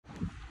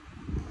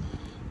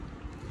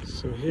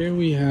So here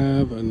we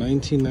have a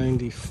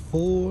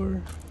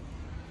 1994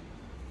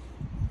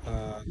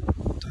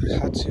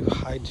 Daihatsu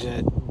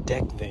Hijet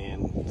deck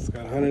van. It's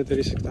got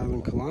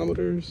 136,000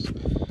 kilometers.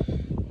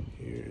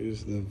 Here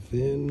is the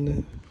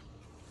VIN.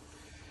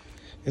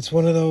 It's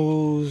one of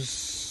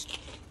those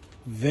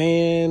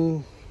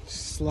van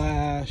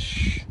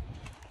slash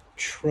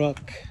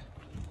truck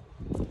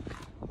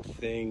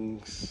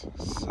things.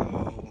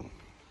 So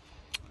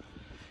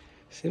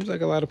seems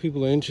like a lot of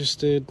people are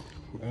interested.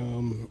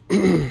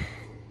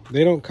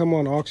 They don't come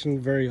on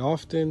auction very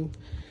often.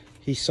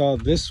 He saw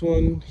this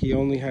one. He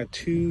only had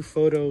 2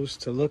 photos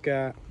to look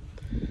at.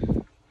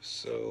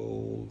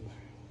 So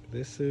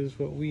this is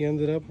what we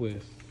ended up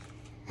with.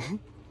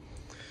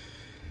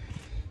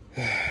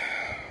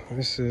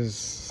 This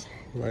is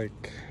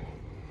like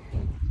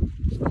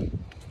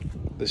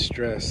the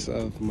stress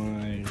of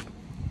my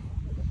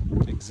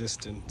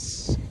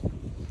existence.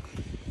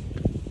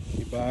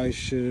 You buy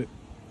shit,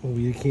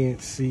 you can't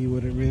see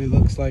what it really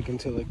looks like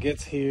until it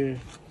gets here.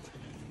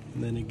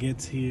 And then it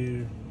gets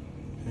here,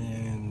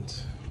 and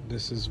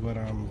this is what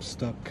I'm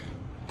stuck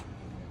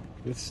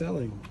with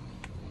selling,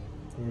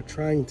 or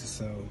trying to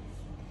sell.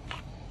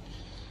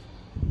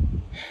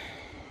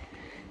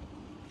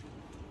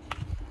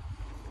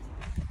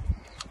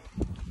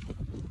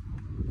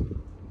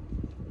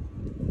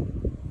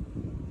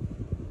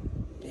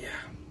 Yeah.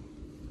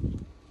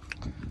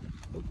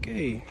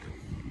 Okay,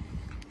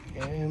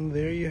 and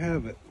there you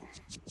have it.